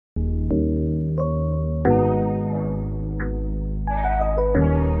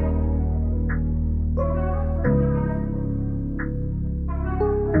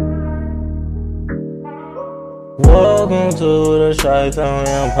Welcome to the Chi-Town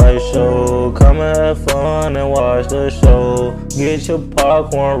Empire Show. Come and have fun and watch the show. Get your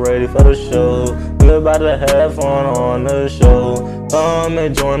popcorn ready for the show. We're about to have fun on the show. Come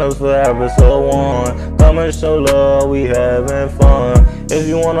and join us for episode 1. Come and show love, we having fun. If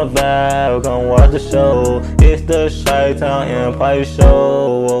you wanna vibe, come watch the show. It's the Chi-Town Empire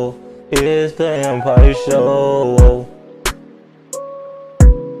Show. It's the Empire Show.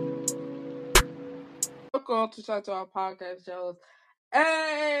 Welcome to our podcast shows.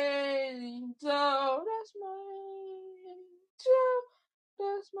 Hey, Joe, that's my Joe.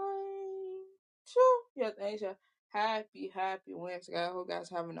 That's my Joe. Yes, Asia. Happy Wednesday. I hope you guys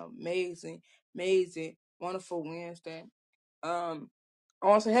have an amazing, wonderful Wednesday. I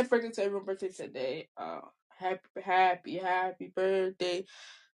want to say happy birthday to everyone's birthday today. Happy birthday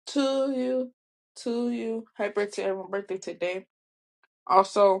to you. Happy birthday to everyone's birthday today.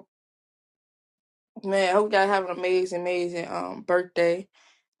 Also, man, I hope you guys have an amazing birthday.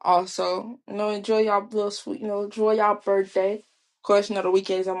 Also, enjoy y'all little sweet, enjoy y'all birthday. Of course, the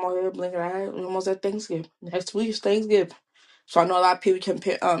weekends I'm on here blinking. I almost at Thanksgiving. Next week is Thanksgiving, so I know a lot of people can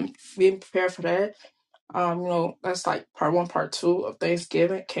be prepared for that. That's like part 1, part 2 of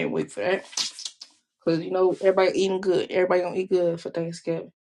Thanksgiving. Can't wait for that because everybody eating good. Everybody gonna eat good for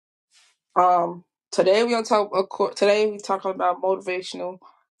Thanksgiving. Today we gonna talk. Of course, today we talking about motivational.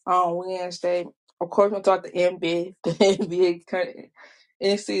 Wednesday. Of course, we're gonna talk the NBA, the NBA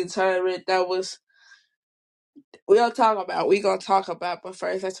NCAA tournament. That was we gonna talk about. But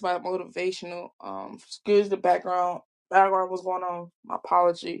first, that's about motivational. Excuse the background. Background was going on. My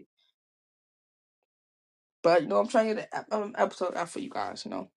apology. But I'm trying to get an episode out for you guys.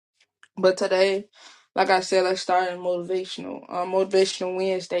 But today, like I said, let's start in motivational. Motivational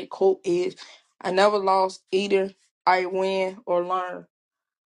Wednesday quote is, "I never lost either. I win or learn."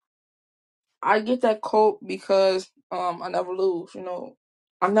 I get that quote because I never lose.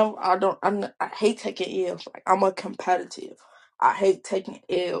 I hate taking L's. Like, I'm a competitive. I hate taking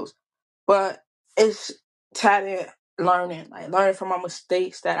L's, but it's tied in learning from my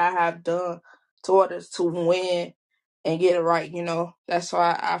mistakes that I have done to order to win and get it right. That's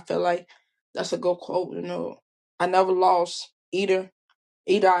why I feel like that's a good quote. I never lost either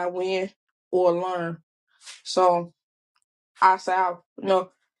I win or learn. So I say,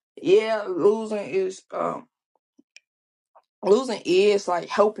 yeah, losing is like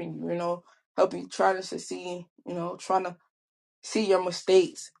helping helping you try to succeed, trying to see your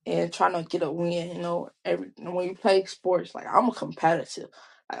mistakes and trying to get a win. When you play sports, like I'm competitive,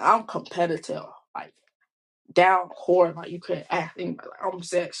 like down court, like you could ask anybody. Like, I'm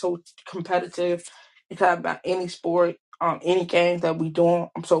so competitive. It's not about any sport, any games that we doing.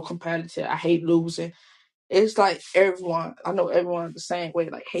 I'm so competitive. I hate losing. It's like everyone. I know everyone the same way.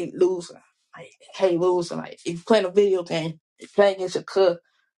 Like hate losing. Like if you playing a video game, you're playing against your cousin.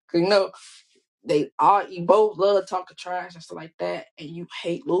 Cause you both love talking trash and stuff like that, and you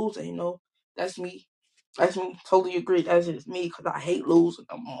hate losing. That's me. That's me. Totally agree. That's just me because I hate losing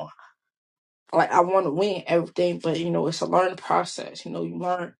no more. Like I want to win everything, but it's a learning process. You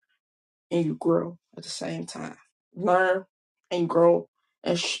learn and you grow at the same time. Learn and grow,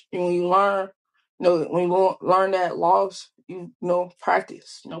 and when you learn, when you learn that loss,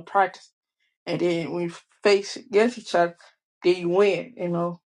 practice, practice, and then when you face against each other, then you win.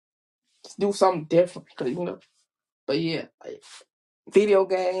 Do something different because. But yeah, like video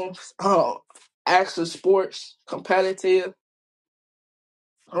games, actual sports, competitive.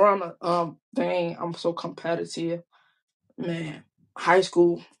 Around the thing, I'm so competitive, man. High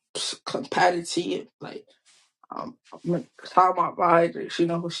school competitive, like I'm gonna talk about my she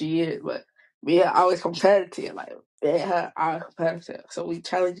know who she is, but yeah, I was competitive, like yeah, I was competitive. So we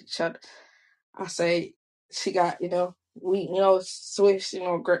challenge each other. I say she got, we switch,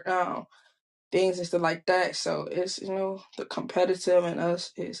 things and stuff like that. So it's the competitive in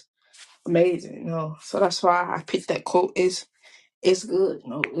us is amazing, So that's why I picked that quote. It's good,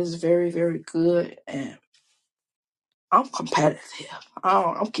 It's very good, and I'm competitive.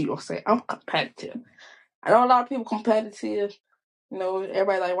 I'm keep on saying I'm competitive. I know a lot of people competitive.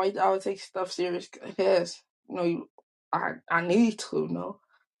 Everybody like, why you always take stuff serious? Because I need to.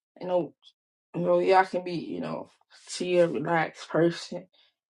 Yeah, I can be chill, relaxed person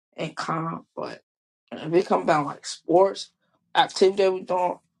and calm, but if it comes down like sports activity that we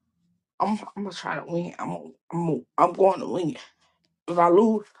doing, I'm gonna try to win. I'm going to win. If I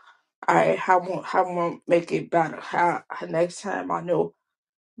lose, how I'm gonna make it better. How next time I know.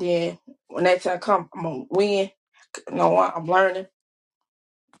 Then when next time come, I'm gonna win. You know what? I'm learning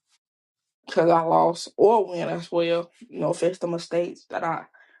because I lost or win as well. Fix the mistakes that I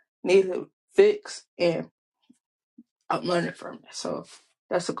need to fix, and I'm learning from it. So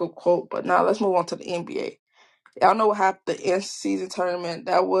that's a good quote. But now let's move on to the NBA. Y'all know what happened the end season tournament.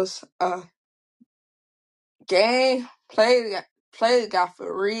 That was a game. Players got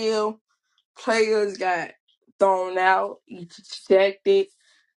for real. Players got thrown out, ejected.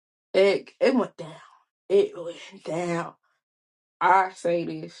 It went down. It went down. I say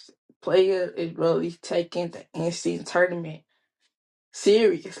this. Player is really taking the in-season tournament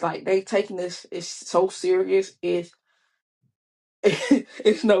serious. Like, they taking this, it's so serious. It's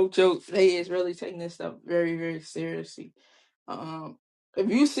no joke. They is really taking this stuff very, very seriously. If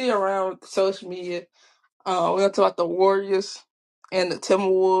you see around social media, we're gonna talk about the Warriors and the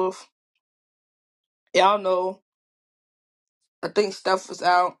Timberwolves. Y'all know, I think Steph was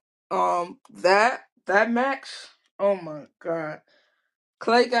out. That match, oh my god.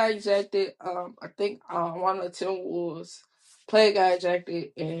 Clay got ejected. I think one of the Timberwolves player got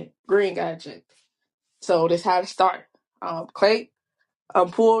ejected and Green got ejected. So this had to start. Clay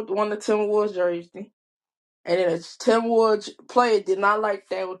pulled one of the Timberwolves jersey, and then the Timberwolves player did not like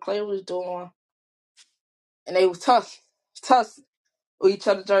that what Clay was doing, and they was tough with each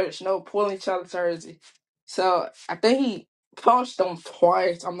other's jersey, pulling each other's jersey. So I think he punched them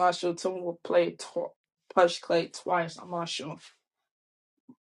twice. I'm not sure. Timberwolves played punched Clay twice. I'm not sure.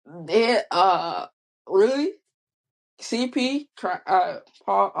 Then really CP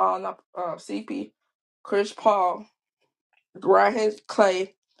Paul not CP Chris Paul grabbed his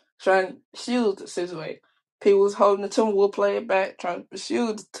Clay trying to shield the situation. People was holding the Timberwolves player back trying to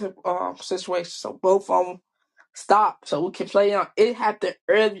shield the situation. So both of them stopped so we can play on. It happened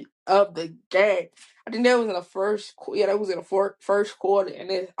early of the game. I think that was in the first. Yeah, that was in the first quarter, and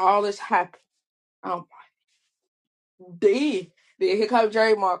then all this happened. Then here comes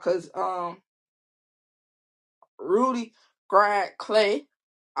Draymond because Rudy grabbed Clay.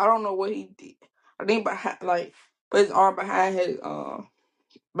 I don't know what he did. I think put his arm behind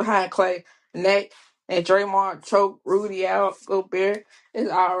Clay neck, and Draymond choked Rudy out. Go Bear.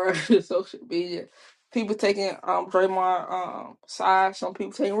 It's all over social media. People taking Draymond side. Some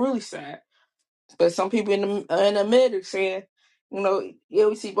people taking Rudy's side. But some people in the middle saying, yeah,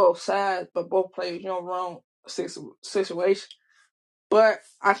 we see both sides, but both players, wrong situation. But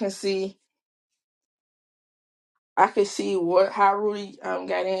I can see how Rudy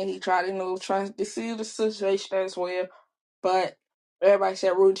got in. He tried to try to deceive the situation as well. But everybody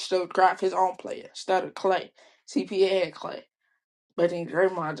said Rudy still dropped his own player instead of Clay. CPA had Clay. But then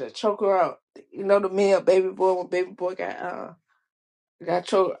Draymond just choked her out. The male baby boy when baby boy got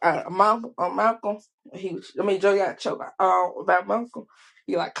choked out Malcolm. Joe got choked about Malcolm.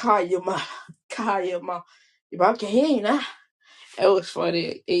 He like, call your mom. Call your mom. Your mom can hear you now. It was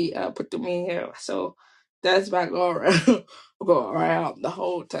funny. He put the meme here. So that's about go around the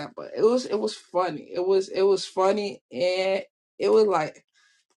whole time. But it was funny. It was funny, and it was like,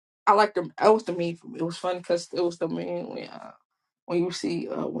 I like that was the meme for me. It was funny because it was the meme when you see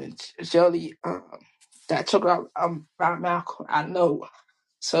when Jelly that took out by Malcolm. I know.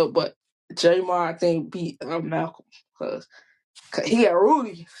 So, but Draymond I think beat Malcolm because he had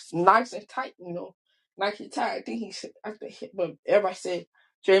Rudy nice and tight, nice and tight. I think but everybody said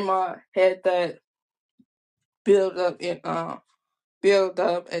Draymond had that build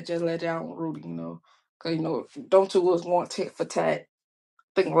up and just let down Rudy, because them two was going tit for tat.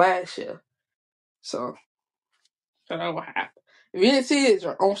 I think last year. So that's what happened. If you didn't see it, it's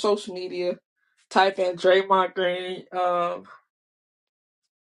on social media. Type in Draymond Green.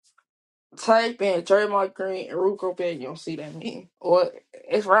 Type in Draymond Green and Rudy Gobert. You don't see that meme, or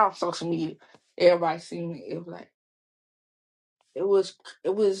it's around social media. Everybody seen it. It was like it was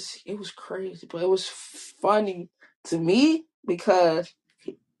crazy, but it was funny to me because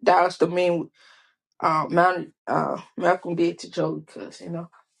that was the meme Malcolm did to Joe because can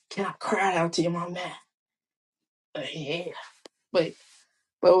I cry out to you, my man? Yeah, but.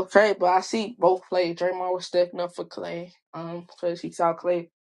 But it was crazy. But I see both players. Draymond was stepping up for Clay. Because he saw Clay,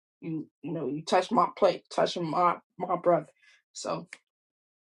 you touched my plate, touching my brother. So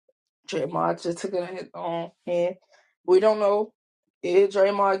Draymond just took it in his own hand. We don't know if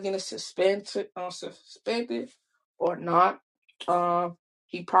Draymond getting suspended or not.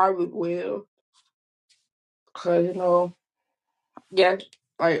 He probably will, because yeah,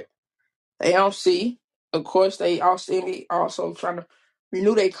 like they don't see. Of course, they also trying to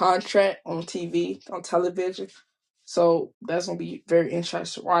renew their contract on television. So that's gonna be very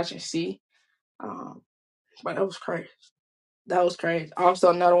interesting to watch and see. But that was crazy. That was crazy.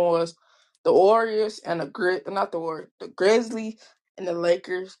 Also, another one was the Warriors and the Grizzlies and the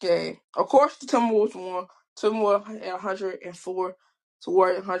Lakers game. Of course, the Timberwolves won. Timberwolves at 104 to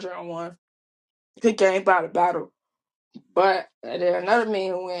Warriors 101. Good game by the battle. But then another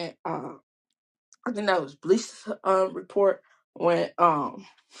meme when I think that was Bleach's report when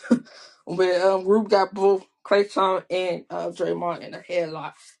when Rube got both Clay Thompson and Draymond in a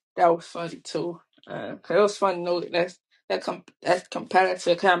headlock. That was funny too. 'Cause it was funny to know that's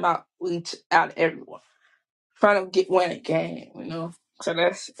competitive come out out of everyone trying to win a game, So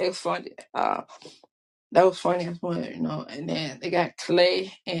it's funny. That was funny as well. And then they got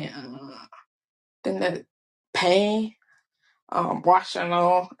Clay and then that Payne, watching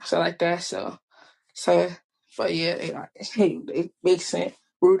on stuff like that. So, but yeah, it makes sense.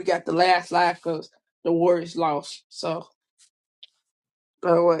 Rudy got the last laugh because the Warriors lost. So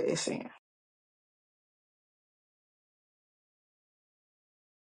that's what it's saying.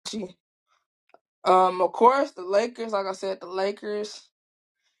 Of course, the Lakers, like I said, the Lakers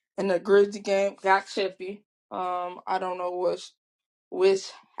in the Grizzly game got chippy. I don't know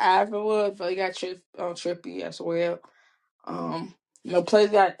which half it was, but he got trippy as well.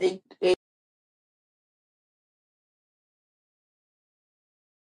 Players got eight.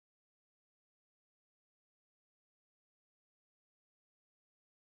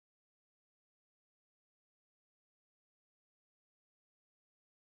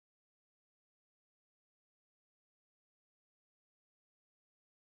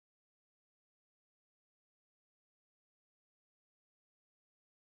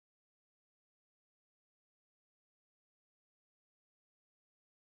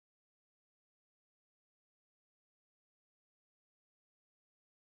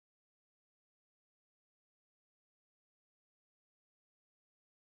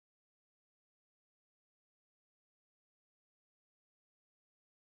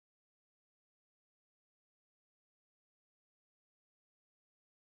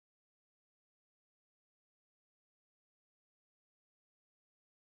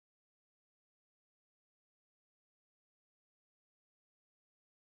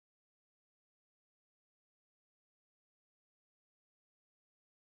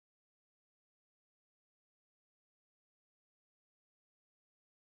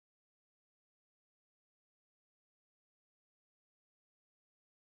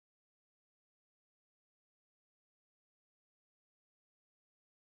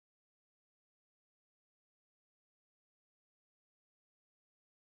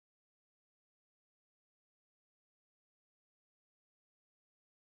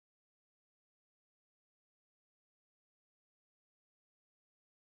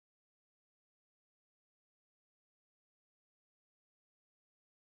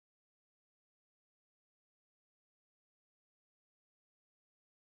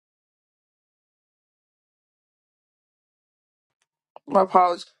 My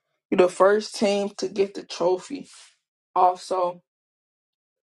apologies. You're the first team to get the trophy. Also,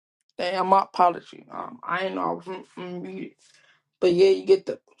 damn, my apology. I ain't know I was muted. But yeah,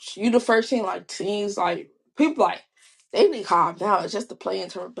 you the first team, like teams like people like they need to calm down. It's just the playing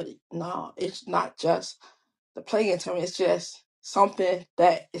tournament, but no, it's not just the playing tournament. It's just something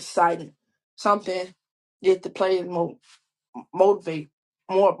that exciting, something get the players motivate,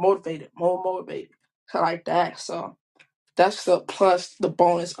 more motivated, so like that. So that's the plus the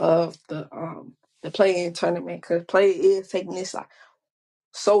bonus of the playing tournament because play is taking this like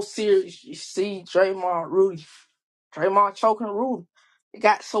so serious. You see Draymond choking Rudy. It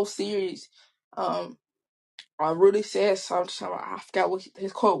got so serious. Um, Rudy said something. I forgot what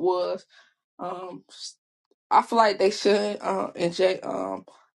his quote was. Um, I feel like they should inject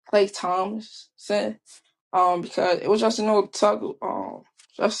Clay Thompson because it was just tug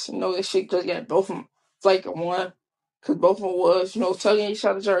just they should just get both of them flake at one because both of them was tugging each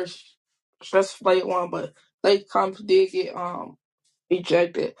other's jersey. Just flake one, but Clay Thompson did get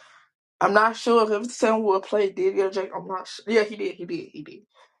ejected. I'm not sure if the same Wood play did get ejected. I'm not sure. Yeah, he did.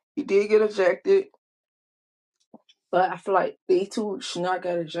 He did get ejected. But I feel like they two should not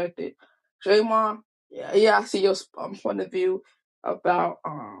get ejected. Draymond, yeah, I see your point of view about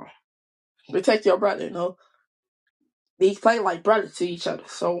protect your brother. They play like brothers to each other.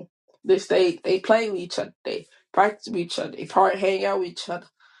 So they play with each other. They practice with each other. They probably hang out with each other.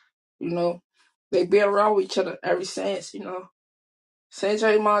 They been around with each other ever since. Since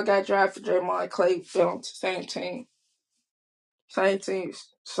Draymond got drafted, Draymond and Clay been on the same team.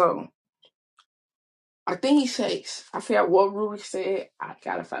 So I think he says, I forgot what Rudy said. I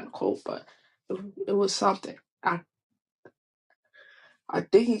gotta find the quote, but it was something. I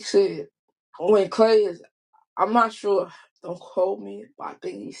think he said when Clay is, I'm not sure, don't quote me, but I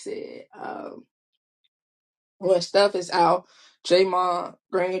think he said when stuff is out, Draymond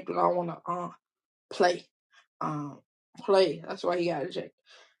Green do not want to play, play. That's why he got ejected.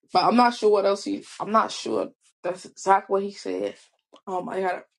 But I'm not sure what else I'm not sure That's exactly what he said. I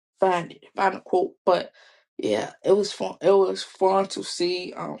gotta find a quote, but yeah, it was fun. It was fun to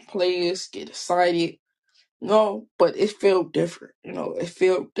see players get excited. No, but it felt different. It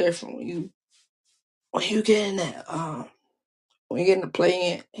felt different when you get in that when you get in the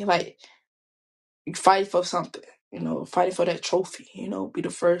play in, like you fight for something. Fighting for that trophy. Be the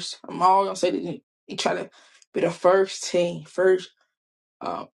first. I'm all gonna say that you try to be the first team, first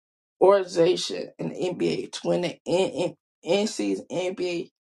um organization in the NBA to win the in season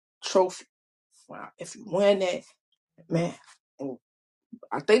NBA trophy. Wow, if you win that, man,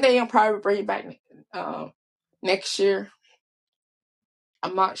 I think they gonna probably bring it back next year.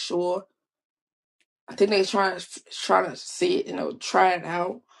 I'm not sure. I think they trying to see it, try it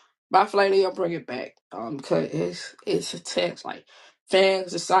out. But I feel like they gonna bring it back because it's intense. Like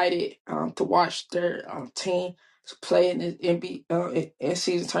fans decided to watch their team to play in the NBA in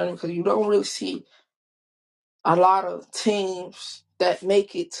season tournament because you don't really see a lot of teams that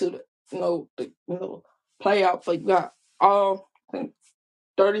make it to the playoff. But you got all I think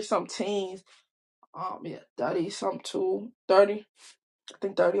 30 some teams. Yeah, 30 some 30. I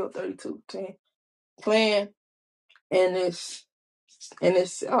think 30 or 32 teams playing in this in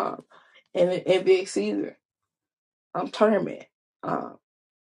this in the NBA season tournament. Uh,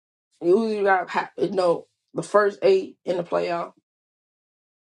 usually you got the first 8 in the playoff.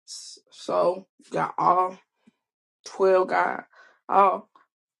 So you got all 12 guys. All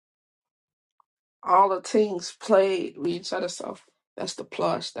all the teams played with each other. So that's the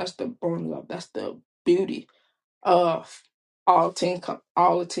plus. That's the bonus. That's the beauty of all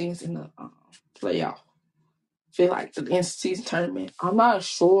the teams in the playoff. Feel like the in season tournament. I'm not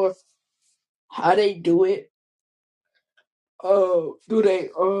sure how they do it. Do they?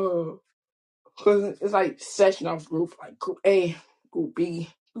 Cause it's like section of group, like group A, group B,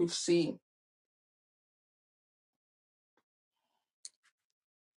 group C,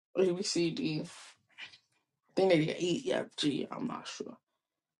 A B C D. I think they get E, F, G. I'm not sure,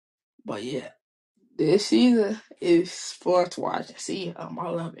 but yeah, this season is fun to watch and see. I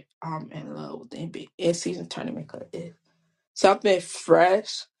love it. I'm in love with the NBA in season tournament because it's something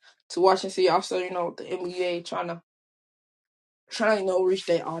fresh to watch and see. Also, the NBA trying to reach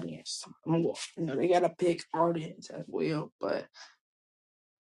their audience. They got a big audience as well, but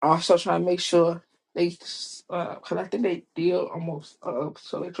also trying to make sure they, because I think they deal almost up,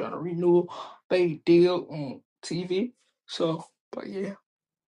 so they're trying to renew they deal on TV. So, but yeah,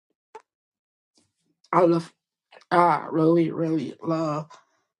 I really, really love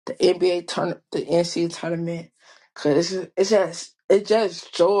the NBA tournament, the NCAA tournament, because it's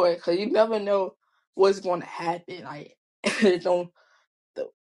just joy, because you never know what's going to happen. Like, it don't, the,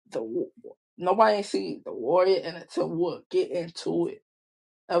 the, nobody ain't seen the Warrior and the Timberwolves get into it.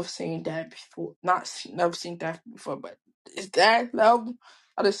 Never seen that before. Never seen that before, but is that level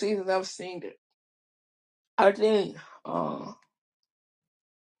of the season? Never seen it. I think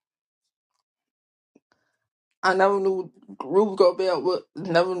I never knew Ruby Gobert would.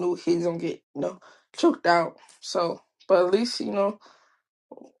 Never knew he's gonna get choked out. So, but at least it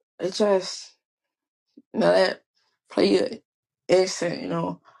just that player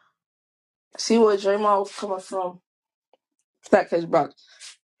instant. See where Draymond was coming from. Stack his brother,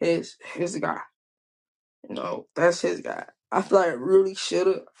 his guy. That's his guy. I feel like Rudy should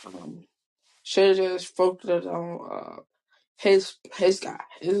have just focused on his guy,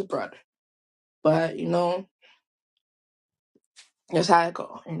 his brother. But that's how it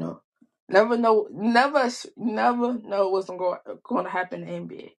go. Never know what's going to happen in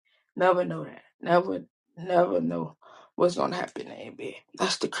the NBA. Never know that. Never know what's going to happen in the NBA.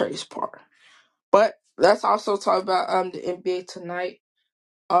 That's the crazy part. But let's also talk about the NBA tonight.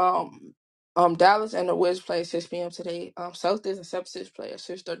 Dallas and the Wizards play at 6 p.m. today. Celtics and 76 play at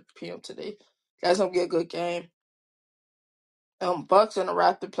 6:30 p.m. today. That's gonna be a good game. Bucks and the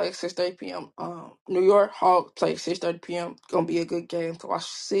Raptors play 6:30 p.m. New York Hawks play 6:30 p.m. Gonna be a good game to watch.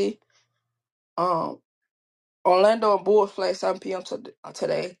 See. Orlando and Bulls play 7 p.m.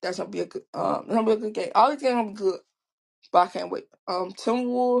 Today. That's gonna be a good game. All these games gonna be good, but I can't wait.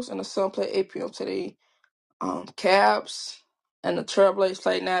 Timberwolves and the Sun play 8 p.m. today. Cavs and the Trailblazers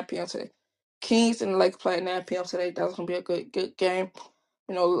play 9 p.m. today. Kings and the Lakers play 9 p.m. today. That's gonna be a good game.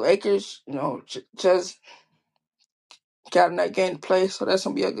 Lakers, just got in that game to play, so that's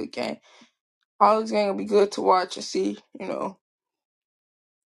gonna be a good game. All these games gonna be good to watch and see.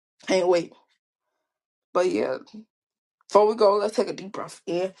 Can't wait. But yeah, before we go, let's take a deep breath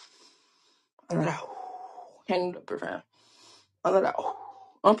in. And out. Hand it up around. Let out.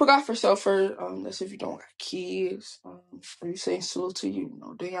 Put for yourself first. That's if you don't got kids. Or you saying salute to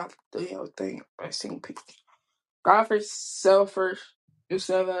you. Do y'all thing by seeing people. God first, self first.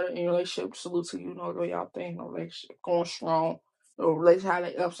 Yourself out in your relationship. Salute to you. You know, do y'all thing. No relationship going strong. No relationship had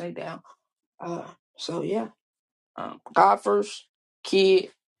like ups and downs. So yeah. God first,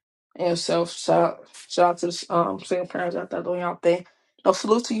 kid, and yourself. Shout out to the single parents out there doing y'all thing. No,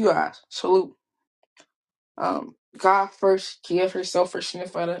 salute to you guys. Salute. God first, kid first, self first,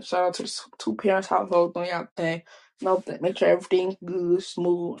 significant other. Shout out to the two parents household doing y'all thing. No, make sure everything good,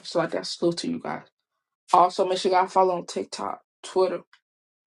 smooth. So like that. Salute to you guys. Also, make sure you guys follow on TikTok, Twitter,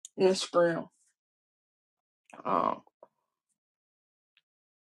 Instagram.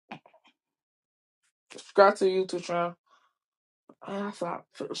 Subscribe to the YouTube channel. I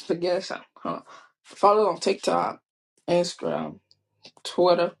forget something. Follow on TikTok, Instagram,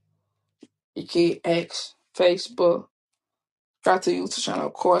 Twitter, X, Facebook. Subscribe to the YouTube channel.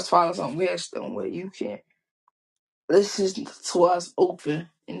 Of course, follow us on Wisdom where you can listen to us open,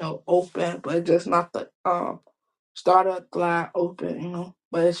 but just not the starter glide open,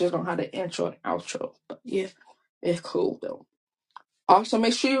 but it's just on how the intro and outro. But yeah, it's cool though. Also,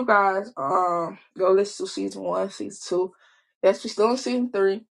 make sure you guys go listen to season 1, season 2. Yes, we're still in season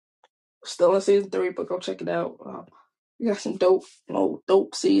 3. Still in season 3, but go check it out. We got some dope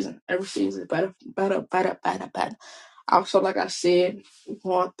season. Every season better. Also, like I said, we're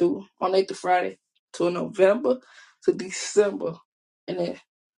going through Monday through Friday to November to December, and then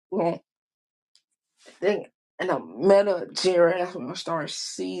we're going. Then in the middle of January, that's when we're gonna start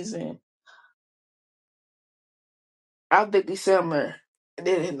season. After December, and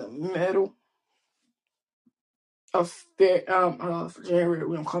then in the middle of January,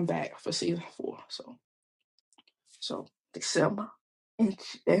 we're gonna come back for season 4. So December and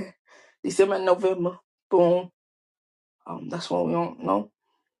December and November, boom. That's what we don't know.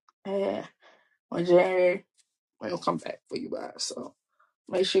 And on January, we're gonna come back for you guys. So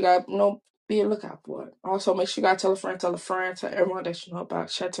make sure you guys be a lookout for it. Also, make sure you guys tell a friend, tell everyone that you know about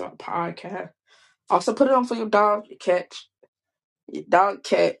Chat to My podcast. Also, put it on for your dog, your cat,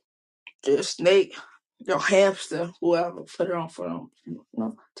 your snake, your hamster, whoever. Put it on for them.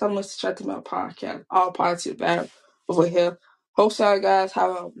 Tell them to check them out. Podcast, all positive battle over here. Hope y'all guys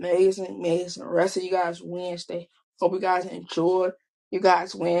have an amazing rest of you guys Wednesday. Hope you guys enjoy you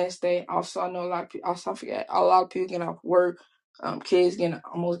guys Wednesday. Also, I know a lot of people. Also, I forget a lot of people getting off work. Kids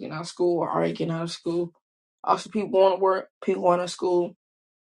almost getting out of school or already getting out of school. Also, people going to work, people going to school.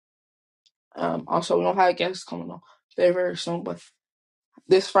 Also, we don't have guests coming on very soon, but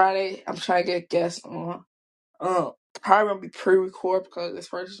this Friday, I'm trying to get guests on. Probably gonna be pre-record because this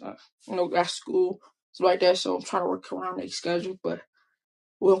person, got school, stuff like that. So I'm trying to work around their schedule, but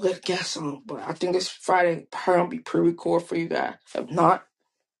we'll get guests on. But I think this Friday probably gonna be pre-record for you guys. If not,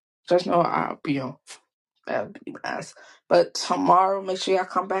 just know I'll be on. That'll be nice. But tomorrow, make sure y'all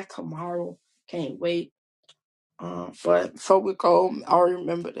come back tomorrow. Can't wait. But before we go, I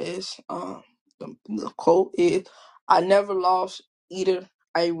remember this. The quote is, "I never lost, either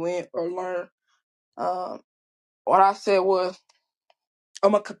I win or learn." What I said was,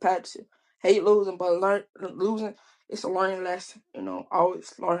 I'm a competitive. Hate losing, but losing is a learning lesson.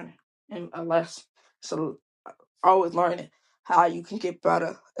 Always learning and a lesson. So always learning how you can get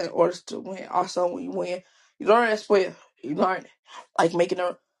better in order to win. Also, when you win, you learn as well. You learn like making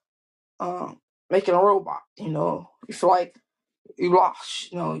a robot. You feel like you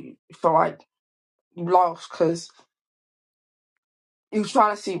lost. You feel like you lost because you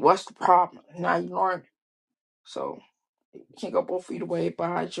trying to see what's the problem. Now you learn. So you can't go both either way, but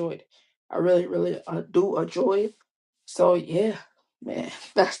I enjoyed it. I really, really do enjoy it. So yeah, man,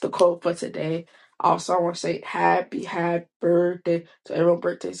 that's the quote for today. Also, I want to say happy birthday to everyone's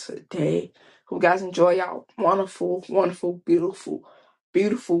birthday today. Hope you guys enjoy y'all wonderful,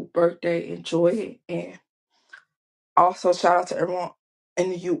 beautiful birthday. Enjoy it. And also shout out to everyone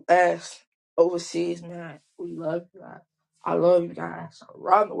in the US, overseas, man. We love you guys. I love you guys.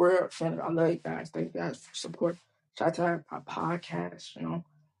 Around the world, I love you guys. Thank you guys for support. Shout out to our podcast, You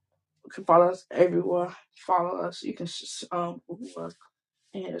can follow us everywhere. Follow us. You can Google us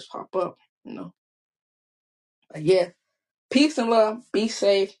and just pop up. But yeah, peace and love. Be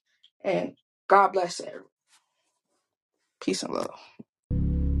safe, and God bless everyone. Peace and love.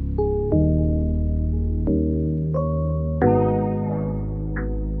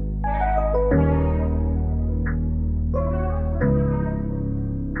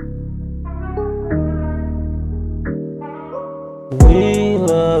 We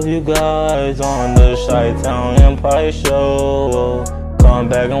love you guys on the Chi-Town Empire Show. Come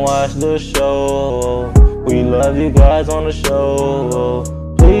back and watch the show. We love you guys on the show.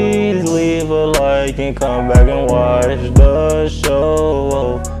 Please leave a like and come back and watch the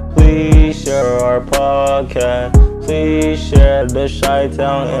show. Please share our podcast. podcast. Please share the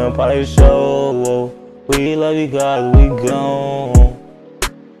Chi-Town Empire Show. We love you guys, we gone.